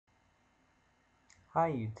Hi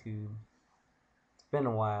YouTube. It's been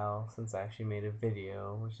a while since I actually made a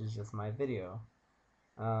video, which is just my video.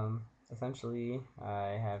 Essentially,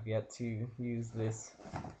 I have yet to use this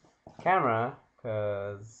camera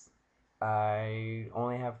because I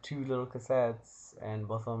only have two little cassettes and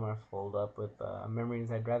both of them are filled up with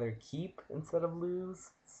memories I'd rather keep instead of lose.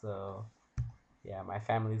 So, yeah, my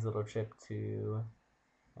family's little trip to,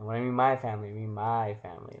 and when I mean I mean my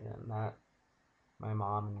family, then not my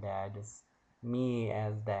mom and dad, just me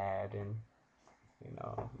as dad and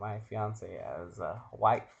my fiance as a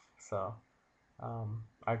wife. So,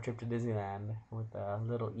 our trip to Disneyland with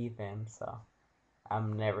little Ethan. So,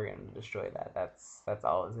 I'm never gonna destroy that. That's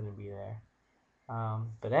always gonna be there.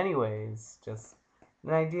 But anyways, just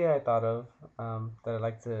an idea I thought of that I'd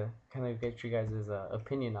like to kind of get you guys'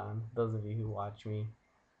 opinion on. Those of you who watch me,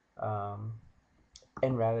 um,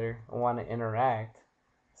 and rather want to interact.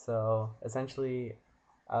 So essentially,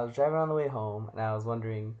 I was driving on the way home, and I was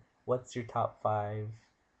wondering, what's your top five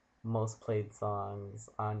most played songs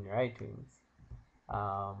on your iTunes.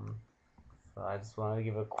 Um, so I just wanted to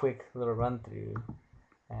give a quick little run through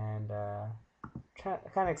and kind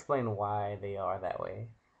of explain why they are that way.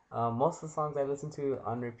 Most of the songs I listen to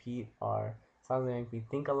on repeat are songs that make me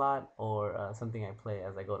think a lot or something I play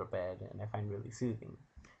as I go to bed and I find really soothing.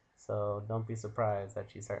 So don't be surprised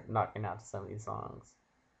that you start knocking out to some of these songs.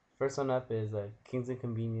 First one up is Kings of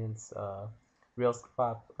Convenience Real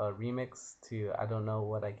Pop remix to I Don't Know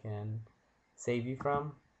What I Can Save You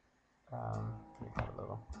From. Let me have a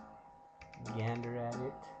little gander at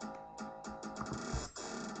it.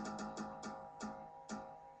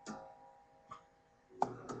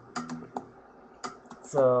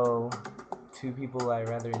 So, two people I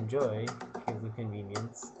rather enjoy, Kings of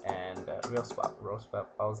Convenience and Real Swap. Real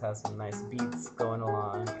Swap always has some nice beats going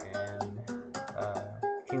along, and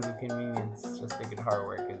Kings of Convenience, just thinking hard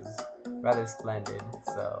work, is rather splendid.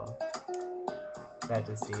 So, that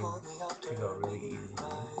just seems to go really easily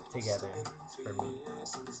together for me.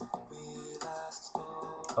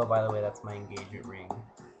 Oh, by the way, that's my engagement ring.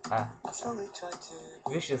 Ah,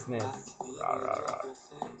 viciousness. Rah, rah, rah.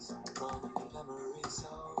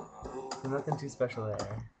 So nothing too special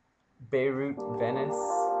there. Beirut, Venice.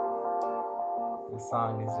 The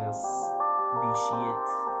song is just the shit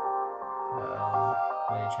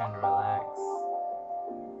when you're trying to relax.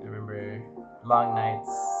 I remember long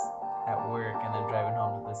nights at work and then driving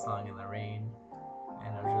home to this song in the rain,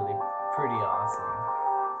 and it was really pretty awesome.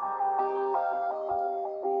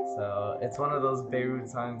 So it's one of those Beirut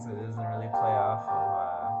songs that doesn't really play off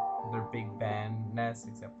of their big bandness,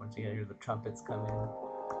 except once you hear the trumpets come in.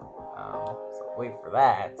 So wait for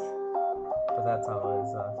that. But that's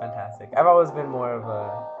always fantastic. I've always been more of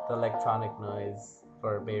the electronic noise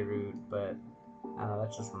for Beirut, but I don't know,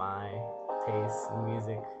 that's just my taste in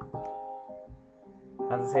music.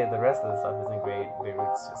 Not to say the rest of the stuff isn't great.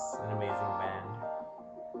 Beirut's just an amazing band.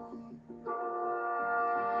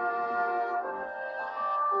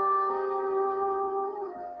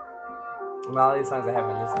 And all these songs I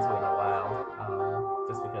haven't listened to in a while,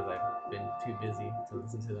 just because I've been too busy to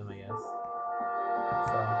listen to them, I guess.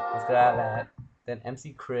 So let's get out of that. Then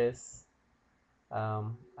MC Chris. I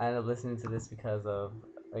ended up listening to this because of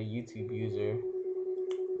a YouTube user.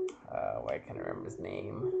 Why can't I remember his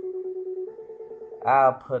name?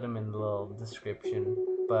 I'll put him in the little description.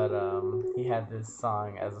 But he had this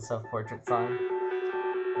song as a self-portrait song,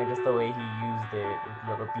 and just the way he used it with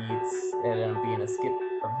little beats, it ended up being a skip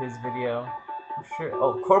of his video. I'm sure.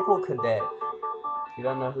 Oh, Corporal Cadet. If you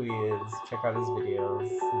don't know who he is, check out his videos.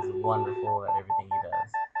 He's wonderful at everything he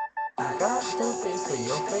does. You got no face for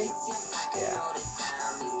your face? Yeah.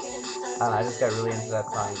 I just got really into that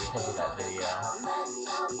song because of that video.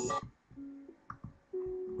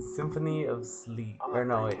 Symphony of Sleep. Or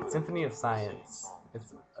no, wait. Symphony of Science.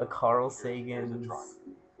 It's a Carl Sagan's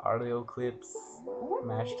audio clips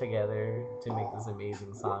mashed together to make this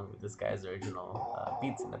amazing song with this guy's original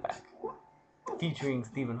beats in the back. Featuring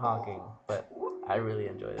Stephen Hawking. But I really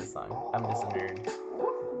enjoy this song. I'm just a nerd.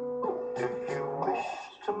 If you wish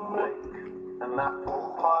to make an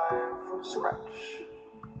apple pie from scratch,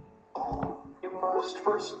 you must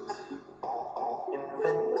first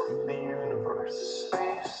invent the universe.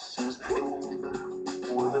 Space is filled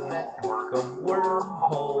with a network of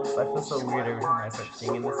wormholes. I feel so weird every time I start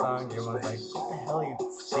singing the song. Everyone's like, what the hell are you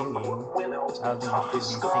singing? I don't think you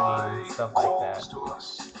should be singing stuff like that.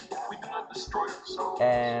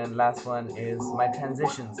 And last one is my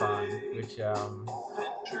transition song, which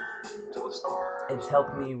it's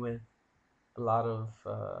helped me with a lot of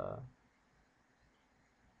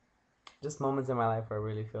just moments in my life where I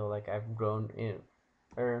really feel like I've grown in,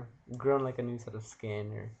 or grown like a new set of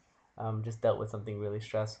skin, or just dealt with something really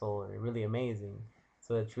stressful or really amazing.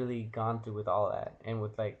 So it's really gone through with all that, and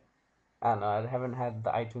with like, I don't know, I haven't had the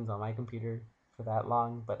iTunes on my computer for that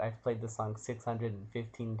long, but I've played the song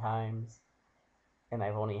 615 times, and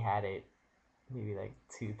I've only had it maybe like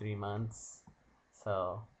 2-3 months.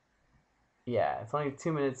 So yeah, it's only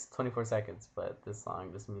 2 minutes 24 seconds, but this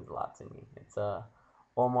song just means a lot to me. It's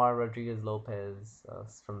Omar Rodriguez Lopez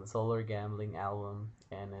from the Solar Gambling album,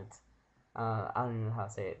 and it's I don't even know how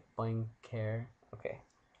to say it. Poincare. Okay.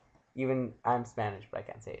 Even I'm Spanish, but I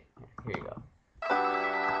can't say it. Here you go.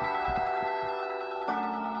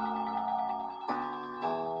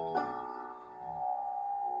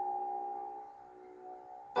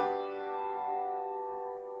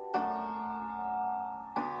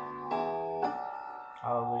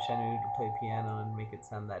 I wish I knew to play piano and make it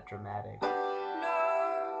sound that dramatic. No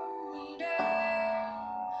miré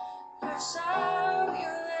lo sabio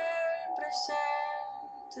del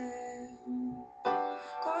presente,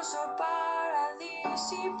 coso para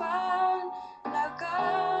disipar la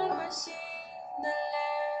calma es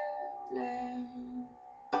indeleble.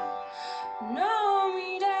 No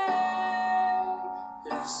miré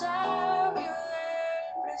lo sabio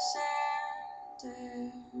del presente,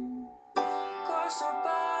 coso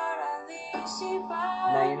para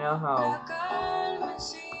disipar. Now you know how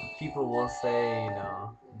people will say,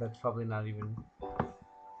 that's probably not even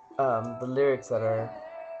the lyrics that are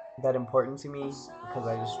that important to me, because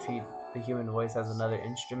I just treat the human voice as another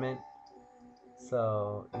instrument.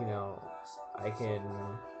 So, I can.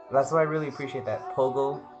 That's why I really appreciate that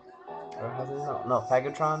Pogo, or how's it no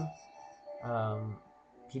Fagatron. Um,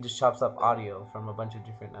 he just chops up audio from a bunch of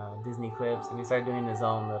different Disney clips, and he started doing his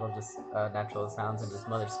own little just natural sounds and his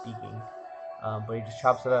mother speaking. But he just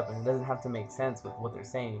chops it up, and it doesn't have to make sense with what they're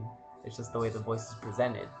saying. It's just the way the voice is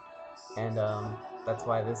presented, and that's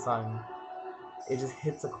why this song, it just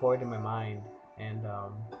hits a chord in my mind, and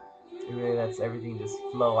it really lets everything just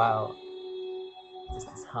flow out. Just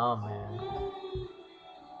this hum, man.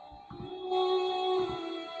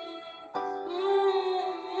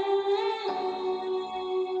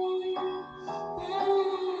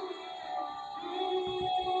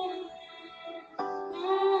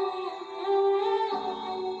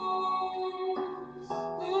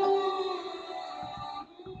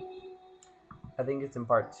 I think it's in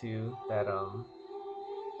part two that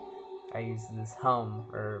I used this hum,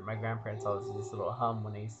 or my grandparents always used this little hum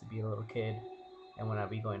when I used to be a little kid, and when I'd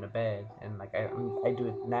be going to bed, and like I do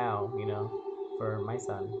it now, for my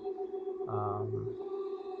son. Um,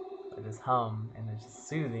 I just hum, and it's just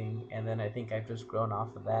soothing, and then I think I've just grown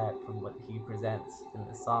off of that from what he presents in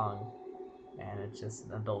the song, and it's just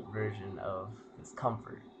an adult version of this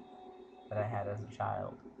comfort that I had as a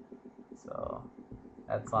child. So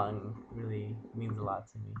that song really means a lot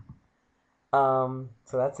to me.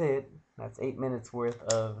 So that's it. That's 8 minutes worth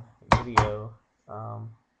of video.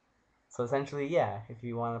 So essentially, yeah, if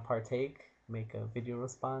you want to partake, make a video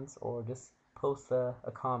response, or just post a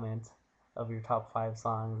comment of your top 5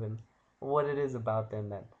 songs and what it is about them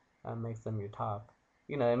that makes them your top.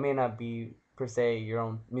 It may not be per se your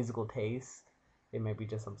own musical taste. It may be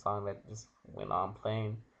just some song that just went on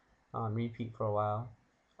playing on repeat for a while.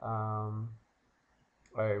 Um,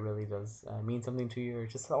 or it really does mean something to you, or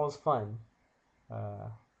it's just always fun. Uh,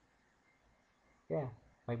 yeah,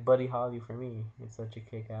 like Buddy Holly for me. It's such a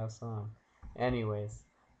kick-ass song. Anyways,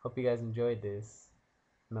 hope you guys enjoyed this.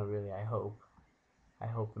 No, really, I hope. I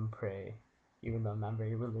hope and pray, even though I'm not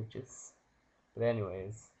very religious. But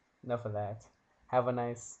anyways, enough of that. Have a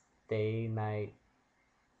nice day, night,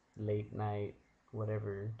 late night,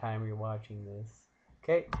 whatever time you're watching this.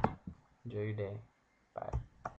 Okay? Enjoy your day. Bye.